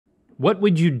What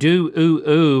would you do,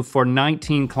 ooh, for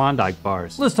 19 Klondike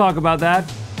bars? Let's talk about that.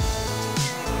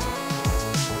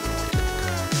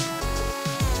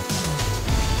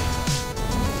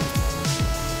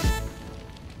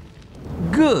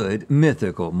 Good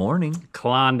mythical morning.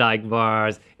 Klondike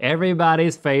bars,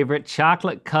 everybody's favorite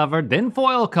chocolate covered, then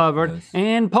foil covered,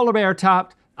 and polar bear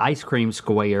topped ice cream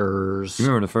squares. You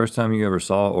remember the first time you ever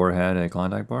saw or had a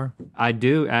Klondike bar? I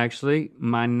do actually.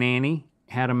 My nanny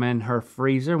had them in her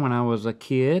freezer when I was a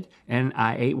kid, and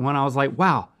I ate one. I was like,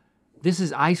 wow, this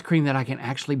is ice cream that I can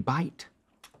actually bite.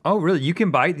 Oh, really? You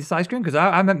can bite this ice cream? Because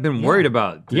I haven't been worried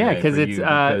about today. Yeah, because it's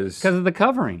because of the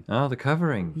covering. Oh, the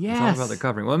covering. Yes. It's all about the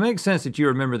covering. Well, it makes sense that you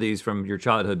remember these from your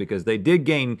childhood because they did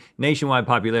gain nationwide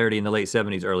popularity in the late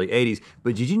 70s, early 80s.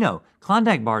 But did you know,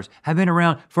 Klondike bars have been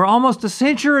around for almost a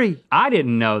century. I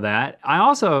didn't know that. I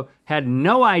also had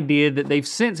no idea that they've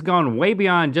since gone way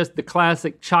beyond just the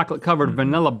classic chocolate-covered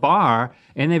vanilla bar,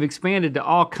 and they've expanded to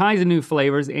all kinds of new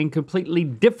flavors and completely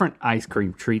different ice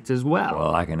cream treats as well.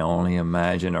 Well, I can only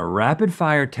imagine a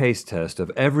rapid-fire taste test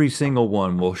of every single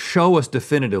one will show us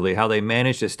definitively how they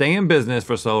managed to stay in business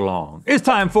for so long. It's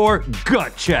time for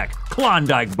Gut Check,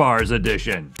 Klondike Bars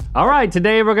edition. All right,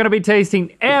 today we're gonna be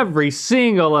tasting every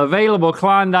single available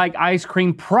Klondike ice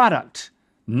cream product.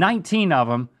 19 of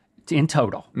them in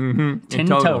total. 10 in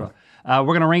total.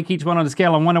 We're gonna rank each one on a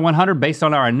scale of 1 to 100 based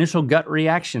on our initial gut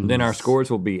reactions. Then our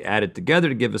scores will be added together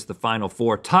to give us the final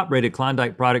 4 top-rated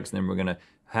Klondike products, and then we're gonna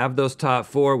have those top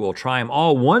 4. We'll try them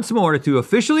all once more to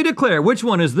officially declare which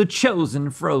one is the chosen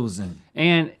frozen.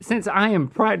 And since I am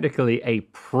practically a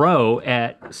pro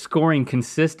at scoring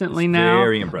consistently now,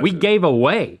 very impressive. we gave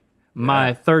away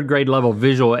my 3rd grade level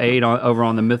visual aid over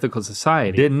on the Mythical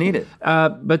Society. Didn't need it.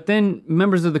 But then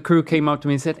members of the crew came up to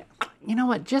me and said, you know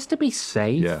what, just to be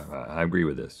safe, Yeah, I agree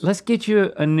with this. let's get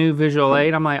you a new visual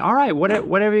aid. I'm like, all right,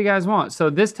 whatever you guys want. So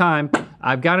this time,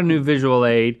 I've got a new visual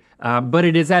aid, but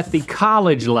it is at the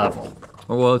college level.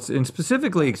 Well, it's in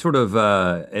specifically sort of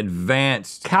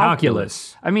advanced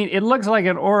calculus. I mean, it looks like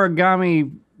an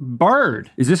origami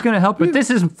bird, Is this gonna help you? but this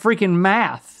is freaking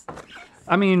math.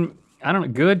 I mean, I don't know,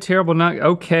 good, terrible, not,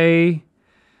 okay.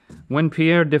 When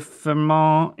Pierre de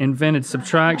Fermat invented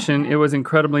subtraction, it was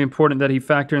incredibly important that he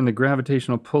factor in the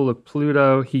gravitational pull of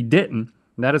Pluto. He didn't.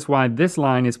 That is why this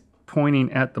line is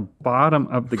pointing at the bottom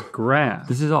of the graph.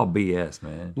 This is all BS,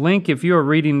 man. Link, if you are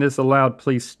reading this aloud,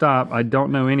 please stop. I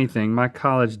don't know anything. My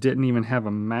college didn't even have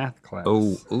a math class.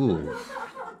 Oh, ooh.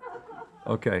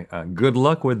 Okay, good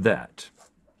luck with that.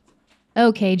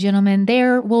 Okay, gentlemen,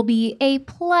 there will be a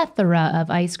plethora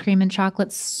of ice cream and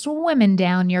chocolate swimming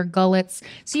down your gullets,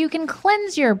 so you can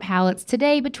cleanse your palates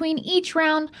today between each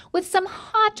round with some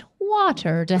hot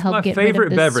water to help My get rid of favorite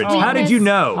the beverage. How did sweetness you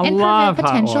know? I and love prevent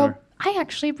hot potential. water. I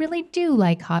actually really do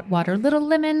like hot water. Little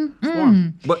lemon.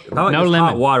 But how about No just lemon.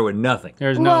 hot water with nothing?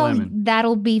 There's no Well, lemon.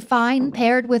 that'll be fine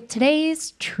paired with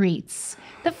today's treats.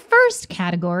 The first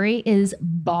category is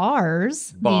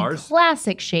bars, Bars. the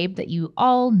classic shape that you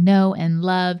all know and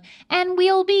love. And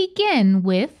we'll begin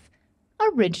with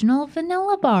original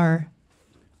vanilla bar.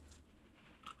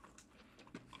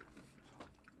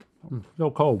 So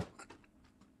cold.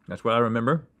 That's what I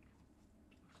remember.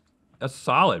 That's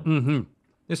solid. Mm-hmm.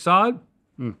 It's solid.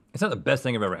 It's not the best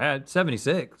thing I've ever had.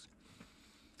 76.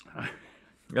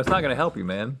 That's not gonna help you,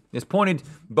 man. It's pointed,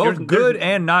 both There's- good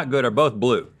and not good are both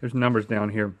blue. There's numbers down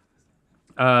here.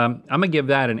 I'm gonna give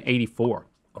that an 84.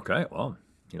 Okay, well,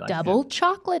 you like Double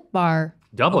chocolate bar.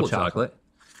 Double Double chocolate. chocolate.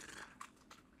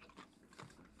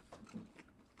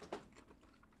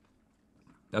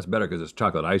 That's better because it's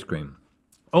chocolate ice cream.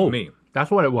 Oh, Me.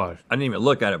 that's what it was. I didn't even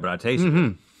look at it, but I tasted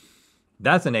it.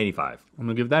 That's an 85. I'm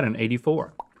gonna give that an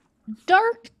 84.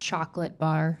 Dark chocolate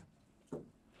bar.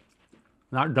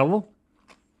 Not double?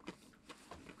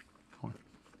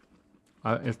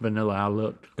 It's vanilla, I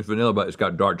looked. It's vanilla, but it's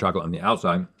got dark chocolate on the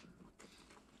outside.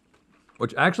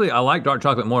 Which actually, I like dark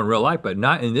chocolate more in real life, but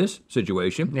not in this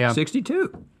situation. Yeah.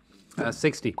 62.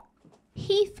 60.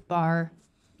 Heath bar.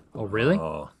 Oh, really?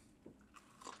 Oh,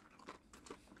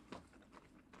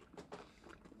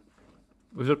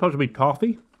 Was it supposed to be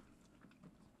toffee?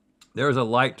 there's a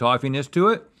light toffiness to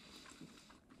it,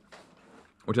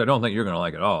 which I don't think you're gonna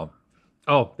like at all.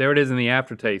 Oh, there it is in the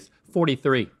aftertaste.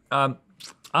 43.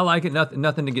 I like it,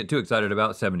 nothing to get too excited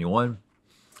about, 71.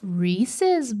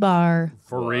 Reese's bar.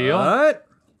 For real? What?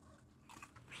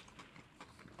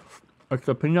 It's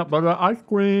the peanut butter ice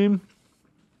cream.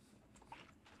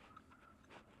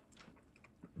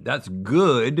 That's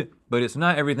good, but it's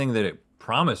not everything that it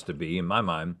promised to be in my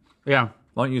mind. Yeah.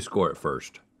 Why don't you score it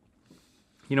first?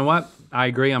 You know what? I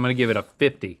agree. I'm gonna give it a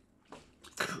 50.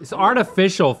 It's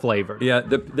artificial flavor. Yeah,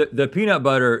 the peanut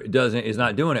butter is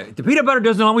not doing it. The peanut butter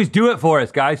doesn't always do it for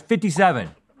us, guys. 57.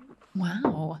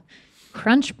 Wow.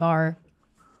 Crunch bar.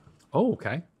 Oh,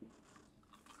 okay.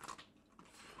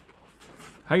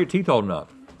 How your teeth holding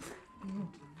up?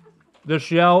 The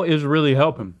shell is really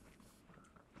helping.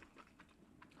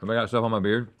 Have I got stuff on my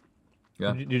beard?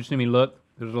 Yeah. Did you see me look?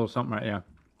 There's a little something right there.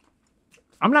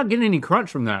 I'm not getting any crunch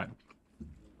from that.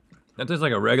 That tastes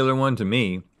like a regular one to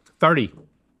me. 30.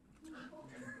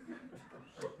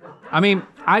 I mean,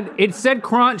 it said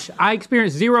crunch. I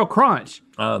experienced 0 crunch.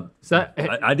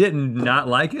 I didn't not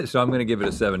like it, so I'm gonna give it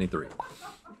a 73.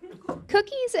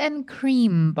 Cookies and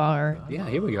cream bar. Yeah,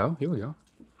 here we go. Here we go.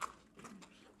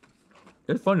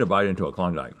 It's fun to bite into a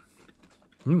Klondike.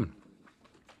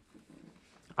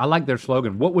 I like their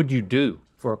slogan. What would you do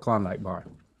for a Klondike bar?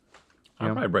 I'd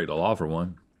probably break the law for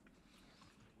one.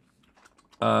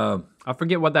 I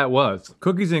forget what that was.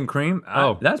 Cookies and cream.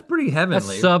 Oh. That's pretty That's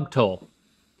heavenly. subtle.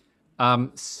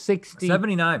 60.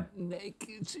 79.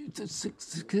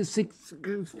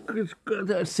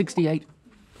 68.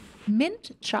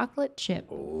 Mint chocolate chip.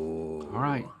 All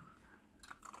right.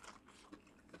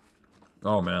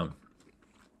 Oh man,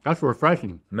 That's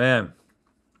refreshing. man,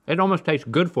 It almost tastes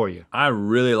good for you. I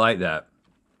really like that.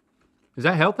 Is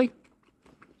that healthy?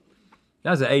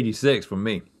 That's an 86 from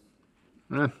me.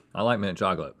 Eh, I like mint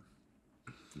chocolate.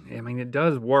 I mean, it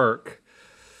does work.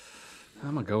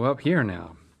 I'm gonna go up here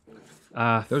now.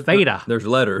 Theta. There's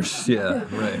letters. Yeah,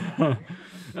 right.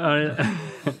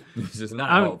 This is not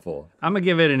helpful. I'm gonna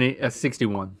give it a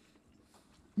 61.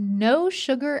 No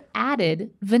sugar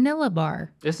added vanilla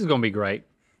bar. This is gonna be great.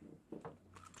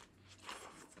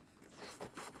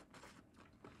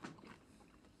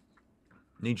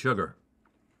 Need sugar.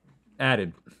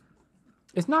 Added.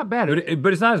 It's not bad.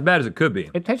 But it's not as bad as it could be.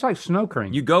 It tastes like snow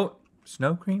cream. You go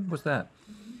snow cream? What's that?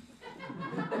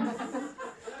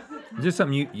 Is this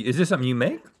something you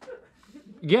make?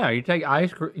 Yeah, you take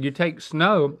you take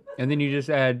snow, and then you just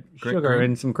add sugar cream.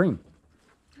 and some cream.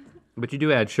 But you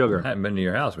do add sugar. I hadn't been to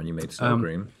your house when you made snow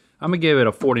cream. I'm gonna give it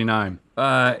a 49.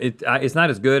 It's not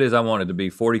as good as I want it to be.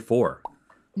 44.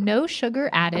 No sugar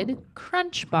added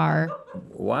crunch bar.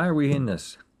 Why are we in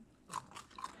this?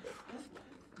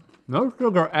 No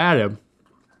sugar added.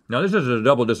 Now this is a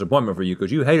double disappointment for you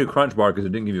because you hated Crunch Bar because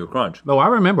it didn't give you a crunch. No, I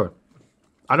remember.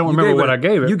 I don't remember what I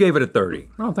gave it. You gave it a 30.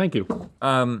 Oh, thank you.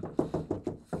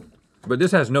 But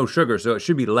this has no sugar, so it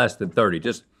should be less than 30.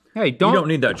 Just Hey, you don't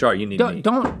need that chart. You need me.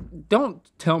 Don't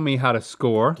tell me how to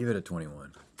score. Give it a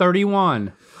 21.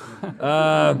 31.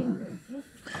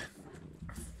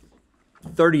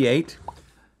 38.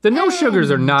 The no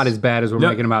sugars are not as bad as we're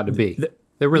making them out to be.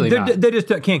 They're really not. They just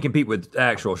can't compete with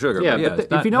actual sugar. Yeah, but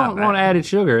but if you don't want added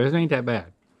sugar, it ain't that bad.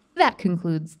 That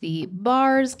concludes the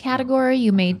bars category.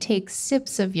 You may take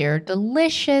sips of your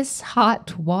delicious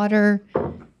hot water.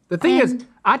 The thing is,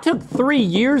 I took 3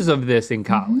 years of this in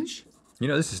college. You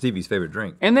know, this is Stevie's favorite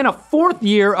drink. And then a 4th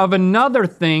year of another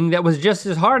thing that was just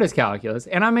as hard as calculus,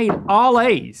 and I made all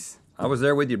A's. I was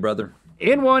there with you, brother.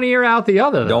 In one ear, out the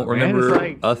other. Don't though, man. remember It's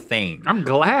like, a thing. I'm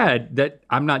glad that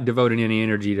I'm not devoting any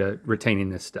energy to retaining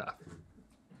this stuff.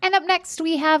 And up next,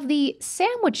 we have the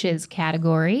sandwiches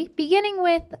category, beginning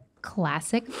with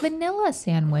classic vanilla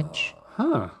sandwich.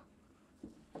 Huh.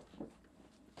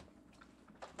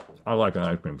 I like an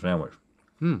ice cream sandwich.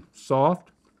 Soft.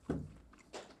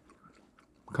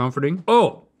 Comforting.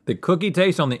 Oh, the cookie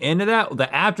taste on the end of that,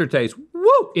 the aftertaste,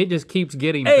 woo! It just keeps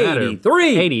getting better.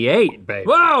 83. 88, baby.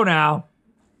 Whoa, now.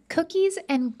 Cookies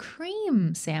and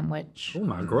cream sandwich. Oh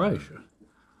my gracious.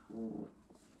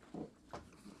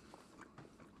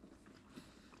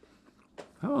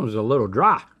 That one was a little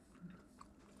dry.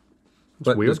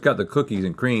 But weird. it's got the cookies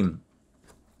and cream.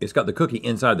 It's got the cookie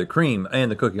inside the cream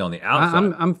and the cookie on the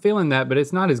outside. I'm feeling that, but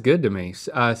it's not as good to me.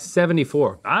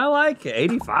 74. I like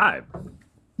 85.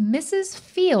 Mrs.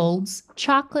 Fields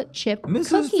chocolate chip Mrs.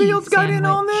 cookie Fields got in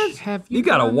on sandwich. this? Have You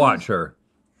gotta done watch her.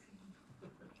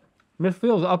 Miss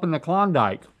Fields up in the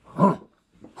Klondike.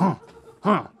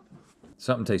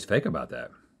 Something tastes fake about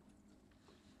that.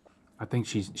 I think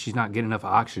she's not getting enough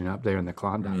oxygen up there in the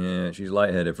Klondike. Yeah, she's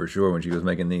lightheaded for sure when she was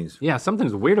making these. Yeah,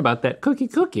 something's weird about that. Cookie,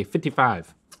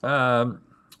 55. I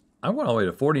went all the way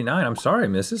to 49. I'm sorry,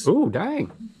 missus. Ooh,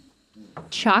 dang.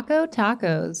 Choco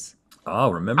tacos.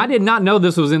 Oh, remember? I did not know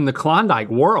this was in the Klondike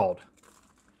world.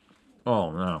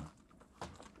 Oh, no.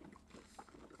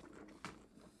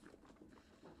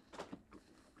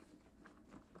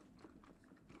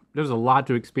 There's a lot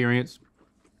to experience.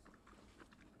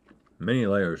 Many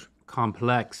layers.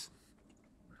 Complex.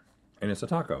 And it's a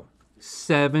taco.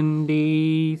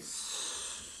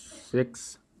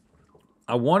 76.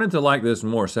 I wanted to like this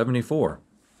more, 74.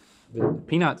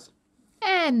 Peanuts.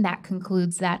 And that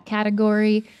concludes that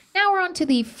category. Now we're on to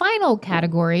the final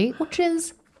category, which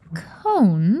is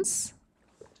cones.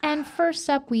 And first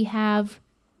up, we have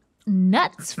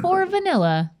nuts for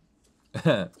vanilla.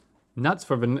 Nuts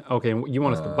for vanilla. Okay, you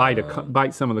want us to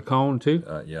bite some of the cone too?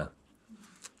 Yeah.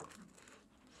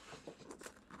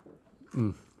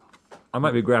 I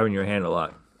might be grabbing your hand a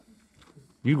lot.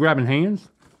 You grabbing hands?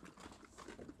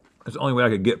 That's the only way I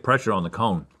could get pressure on the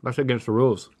cone. That's against the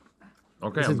rules.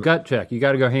 Okay. This is gut check. You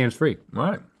got to go hands free. All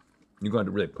right. You're going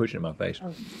to really push it in my face.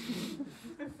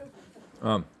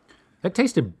 That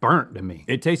tasted burnt to me.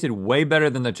 It tasted way better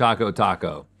than the Choco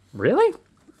Taco. Really?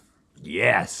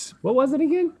 Yes. What was it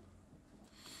again?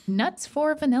 Nuts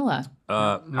for vanilla.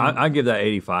 I give that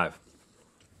 85.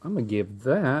 I'm gonna give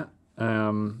that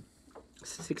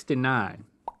 69,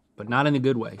 but not in a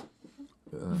good way.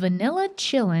 Vanilla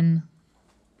chillin'.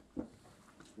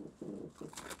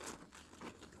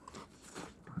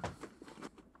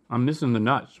 I'm missing the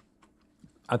nuts.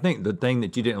 I think the thing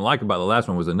that you didn't like about the last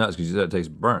one was the nuts because you said it tastes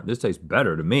burnt. This tastes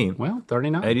better to me. Well,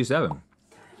 39. 87.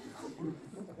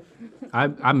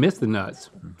 I missed the nuts.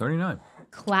 39.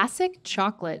 Classic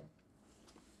chocolate.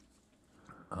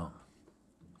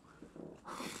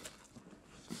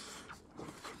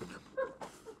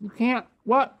 You can't.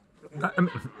 What? I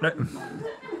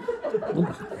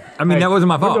mean, that wasn't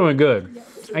my fault. We're doing good.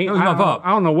 That was my fault.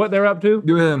 I don't know what they're up to.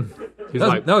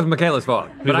 That was Michaela's fault,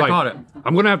 but I caught it.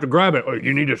 I'm gonna have to grab it. Oh,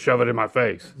 you need to shove it in my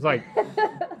face. It's like,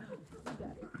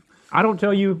 I don't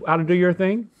tell you how to do your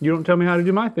thing. You don't tell me how to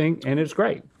do my thing, and it's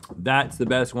great. That's the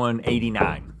best one,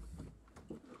 89.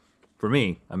 For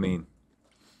me, I mean.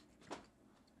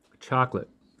 Chocolate.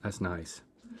 That's nice.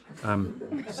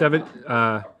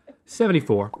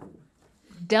 74.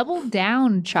 Double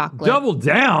down chocolate. Double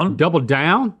down? Double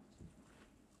down?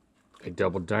 They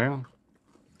doubled down?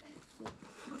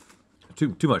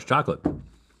 Too much chocolate.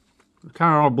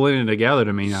 Kind of all blending together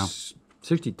to me now.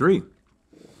 63.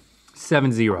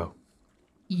 70.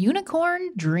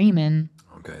 Unicorn dreamin'.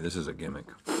 Okay, this is a gimmick.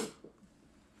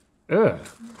 Ugh.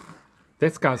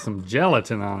 That's got some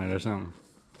gelatin on it or something.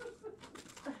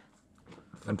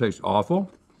 That tastes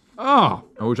awful. Oh.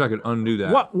 I wish I could undo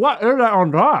that. What is that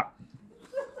on top?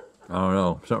 I don't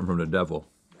know. Something from the devil.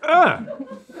 Ugh.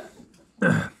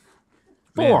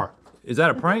 4. Is that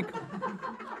a prank?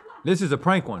 This is a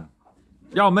prank one.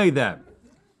 Y'all made that.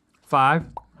 5.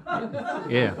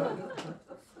 Yeah.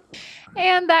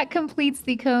 And that completes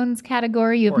the cones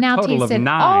category. You've For a now total of tasted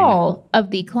 9. all of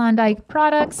the Klondike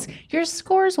products. Your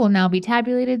scores will now be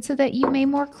tabulated so that you may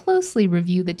more closely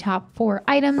review the top 4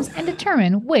 items and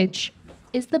determine which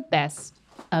is the best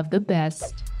of the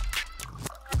best.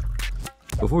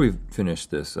 Before we finish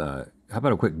this, how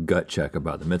about a quick gut check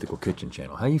about the Mythical Kitchen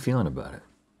channel? How you feeling about it?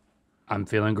 I'm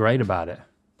feeling great about it.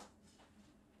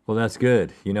 Well, that's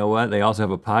good. You know what? They also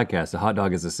have a podcast, The Hot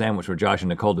Dog is a Sandwich, where Josh and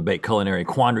Nicole debate culinary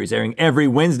quandaries, airing every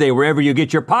Wednesday wherever you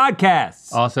get your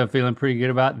podcasts. Also feeling pretty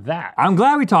good about that. I'm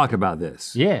glad we talked about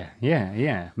this.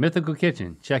 Yeah. Mythical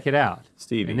Kitchen. Check it out.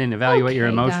 Stevie. And then evaluate your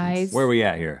Okay, emotions. guys. Where are we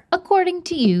at here? According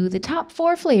to you, the top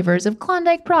 4 flavors of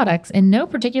Klondike products in no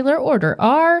particular order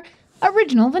are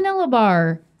Original Vanilla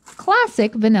Bar,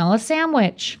 Classic Vanilla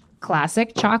Sandwich,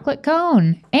 Classic Chocolate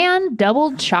Cone, and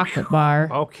Double Chocolate Bar.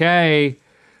 Okay.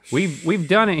 We've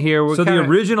done it here. So the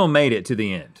original made it to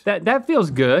the end. That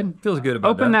feels good. Feels good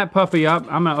about Open that puppy up.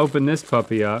 I'm gonna open this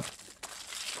puppy up.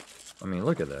 I mean,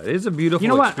 look at that. It's a beautiful You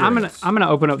know what? experience. I'm gonna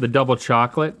open up the double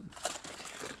chocolate.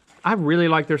 I really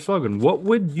like their slogan. What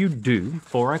would you do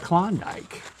for a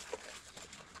Klondike?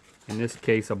 In this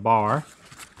case, a bar.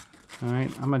 All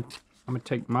right, I'm gonna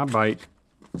take my bite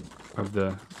of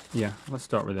the. Yeah, let's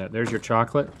start with that. There's your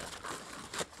chocolate.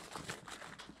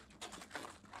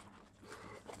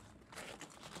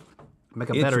 Make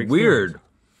a better It's experience. weird.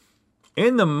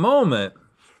 In the moment,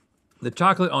 the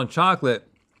chocolate on chocolate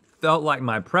felt like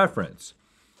my preference.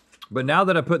 But now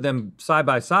that I put them side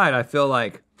by side, I feel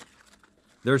like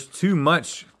there's too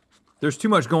much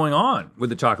going on with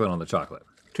the chocolate on the chocolate.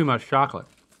 Too much chocolate.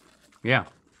 Yeah,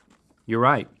 you're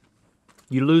right.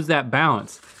 You lose that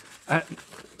balance.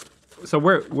 So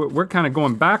we're kind of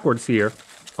going backwards here.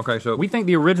 Okay, so We think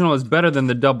the original is better than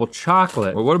the double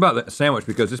chocolate. well, what about the sandwich?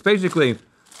 Because it's basically,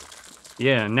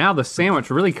 Yeah, now the sandwich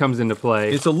really comes into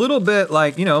play. it's a little bit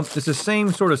like, it's the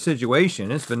same sort of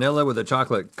situation. It's vanilla with a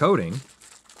chocolate coating,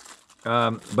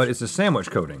 but it's a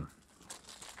sandwich coating.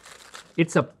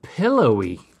 It's a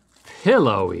pillowy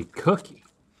cookie.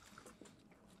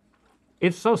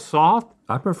 It's so soft,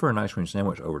 I prefer an ice cream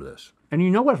sandwich over this. and you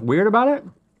know what's weird about it?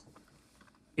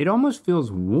 It almost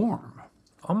feels warm.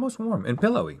 Almost warm and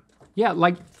pillowy. Yeah,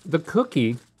 like the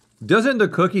cookie. Doesn't the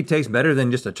cookie taste better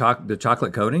than just the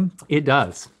chocolate coating? It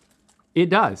does. It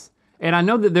does. And I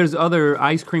know that there's other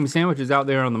ice cream sandwiches out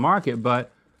there on the market,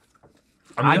 but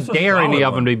I dare any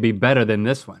of them to be better than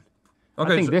this one.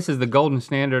 Okay, I think this is the golden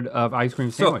standard of ice cream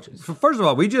sandwiches. So, first of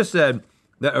all, we just said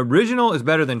that original is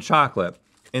better than chocolate,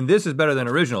 and this is better than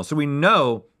original. So we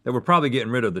know that we're probably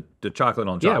getting rid of the chocolate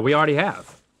on chocolate. Yeah, we already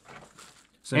have.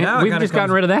 So And now we've just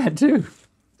gotten rid of that too.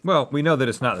 Well, we know that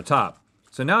it's not the top.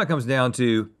 So now it comes down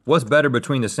to what's better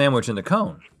between the sandwich and the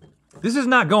cone. This is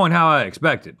not going how I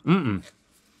expected.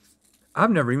 I've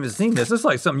never even seen this. It's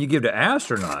like something you give to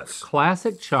astronauts.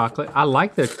 Classic chocolate. I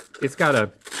like the, it's got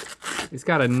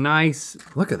a nice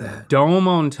Look at that. dome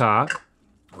on top.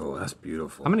 Oh, that's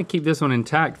beautiful. I'm gonna keep this one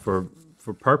intact for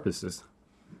purposes.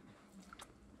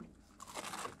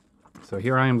 So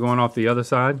here I am going off the other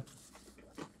side.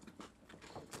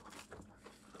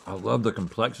 I love the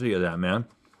complexity of that, man.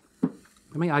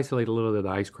 Let me isolate a little bit of the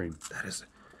ice cream. That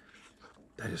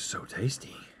is so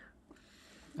tasty.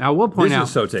 Now I will point This out,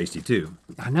 is so tasty too.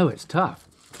 I know it's tough.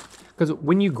 Because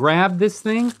when you grab this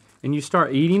thing and you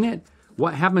start eating it,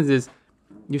 what happens is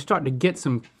you start to get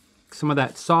some of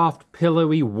that soft,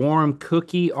 pillowy, warm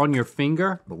cookie on your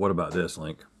finger. But what about this,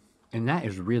 Link? And that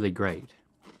is really great.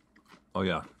 Oh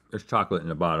yeah, there's chocolate in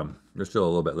the bottom. There's still a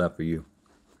little bit left for you.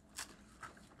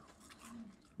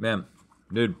 Man,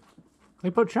 dude. They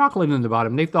put chocolate in the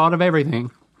bottom. They thought of everything.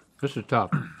 This is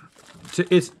tough.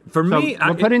 It's for So me.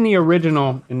 we're putting the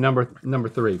original in number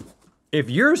 3. If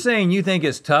you're saying you think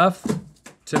it's tough,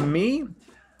 to me,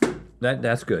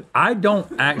 that's good. I don't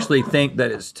actually think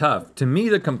that it's tough. To me,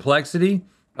 the complexity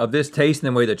of this taste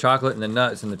and the way the chocolate and the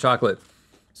nuts and the chocolate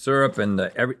syrup and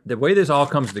the way this all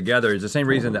comes together is the same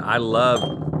reason that I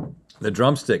love the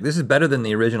drumstick. This is better than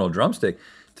the original drumstick.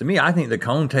 To me, I think the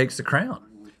cone takes the crown.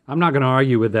 I'm not gonna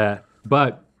argue with that,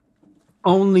 but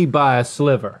only by a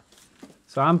sliver.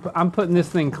 So I'm putting this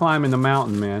thing climbing the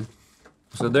mountain, man.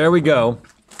 So there we go.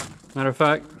 Matter of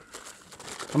fact,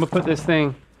 I'm gonna put this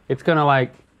thing, it's gonna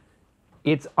like,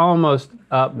 it's almost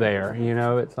up there, you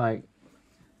know? It's like,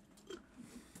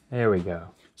 there we go.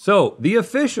 So the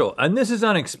official, and this is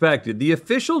unexpected, the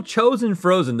official chosen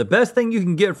frozen, the best thing you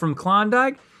can get from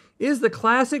Klondike is the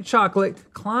classic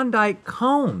chocolate Klondike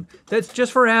cone. That's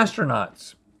just for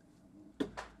astronauts.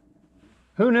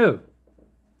 Who knew?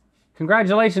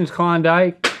 Congratulations,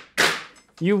 Klondike.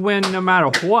 You win no matter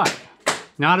what.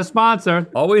 Not a sponsor.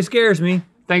 Always scares me.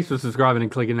 Thanks for subscribing and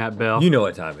clicking that bell. You know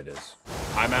what time it is.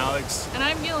 I'm Alex. And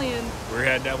I'm Gillian. We're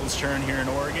at Devil's Turn here in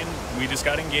Oregon. We just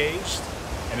got engaged,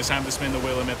 and it's time to spin the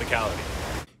wheel of mythicality.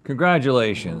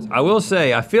 Congratulations. I will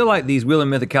say, I feel like these Wheel of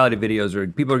Mythicality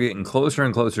videos people are getting closer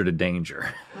and closer to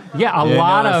danger. Yeah, You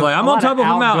know, it's like, I'm on top of a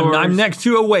mountain. outdoors. I'm next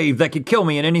to a wave that could kill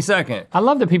me at any second. I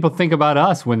love that people think about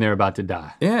us when they're about to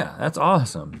die. Yeah, that's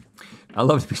awesome. I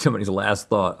love to be somebody's last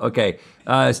thought. Okay,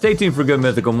 stay tuned for Good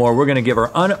Mythical more. We're gonna give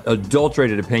our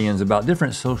unadulterated opinions about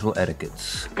different social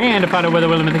etiquettes. And to find out where the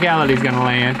Wheel of Mythicality is gonna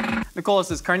land. Nicole,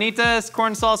 this is carnitas,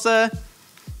 corn salsa,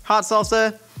 hot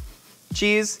salsa,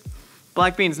 cheese,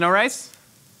 black beans, no rice?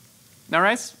 No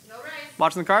rice? No rice.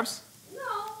 Watching the carbs? No.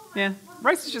 Yeah,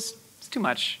 rice is just, it's too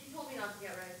much. You told me not to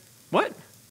get rice. What?